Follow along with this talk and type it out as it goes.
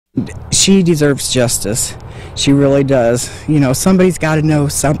She deserves justice. She really does. You know, somebody's got to know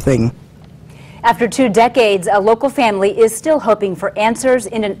something. After 2 decades, a local family is still hoping for answers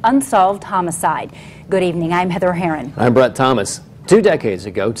in an unsolved homicide. Good evening, I'm Heather Herron. I'm Brett Thomas. 2 decades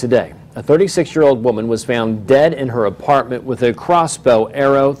ago today, a 36-year-old woman was found dead in her apartment with a crossbow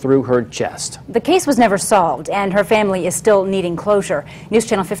arrow through her chest. The case was never solved, and her family is still needing closure. News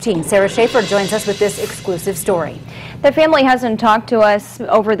Channel 15, Sarah Schaefer joins us with this exclusive story. The family hasn't talked to us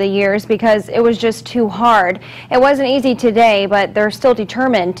over the years because it was just too hard. It wasn't easy today, but they're still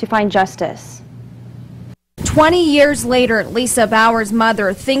determined to find justice. 20 years later, Lisa Bauer's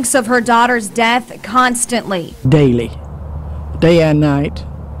mother thinks of her daughter's death constantly. Daily, day and night.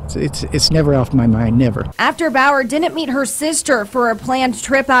 It's never off my mind, never. After Bauer didn't meet her sister for a planned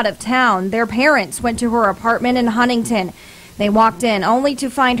trip out of town, their parents went to her apartment in Huntington. They walked in only to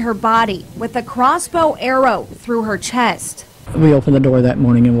find her body with a crossbow arrow through her chest. We opened the door that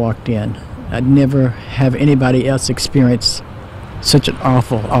morning and walked in. I'd never have anybody else experience such an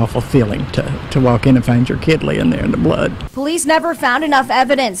awful feeling to walk in and find your kid laying there in the blood. Police never found enough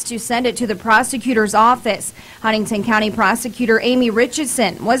evidence to send it to the prosecutor's office. Huntington County Prosecutor Amy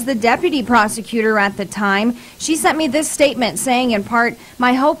Richardson was the deputy prosecutor at the time. She sent me this statement saying, in part,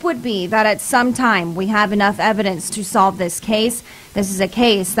 "My hope would be that at some time we have enough evidence to solve this case. This is a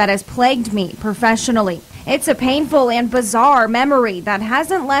case that has plagued me professionally. It's a painful and bizarre memory that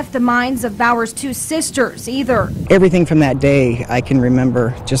hasn't left the minds of Bauer's 2 sisters either." Everything from that day I can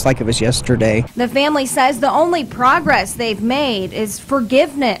remember just like it was yesterday. The family says the only progress they've made is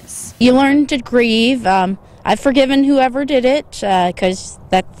forgiveness. You learn to grieve. I've forgiven whoever did it because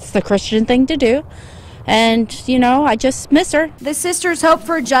that's the Christian thing to do. And, you know, I just miss her. The sisters hope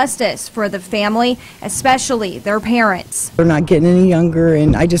for justice for the family, especially their parents. They're not getting any younger,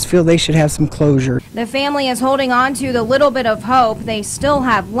 and I just feel they should have some closure. The family is holding on to the little bit of hope they still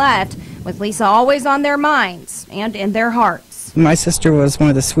have left, with Lisa always on their minds and in their hearts. My sister was one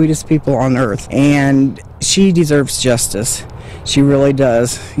of the sweetest people on earth, and she deserves justice. She really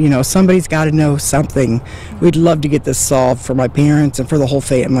does. You know, somebody's got to know something. We'd love to get this solved for my parents and for the whole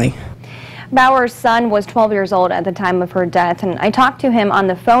family. Bauer's son was 12 years old at the time of her death, and I talked to him on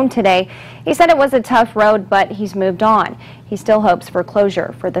the phone today. He said it was a tough road, but he's moved on. He still hopes for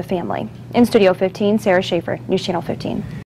closure for the family. In Studio 15, Sarah Schaefer, News Channel 15.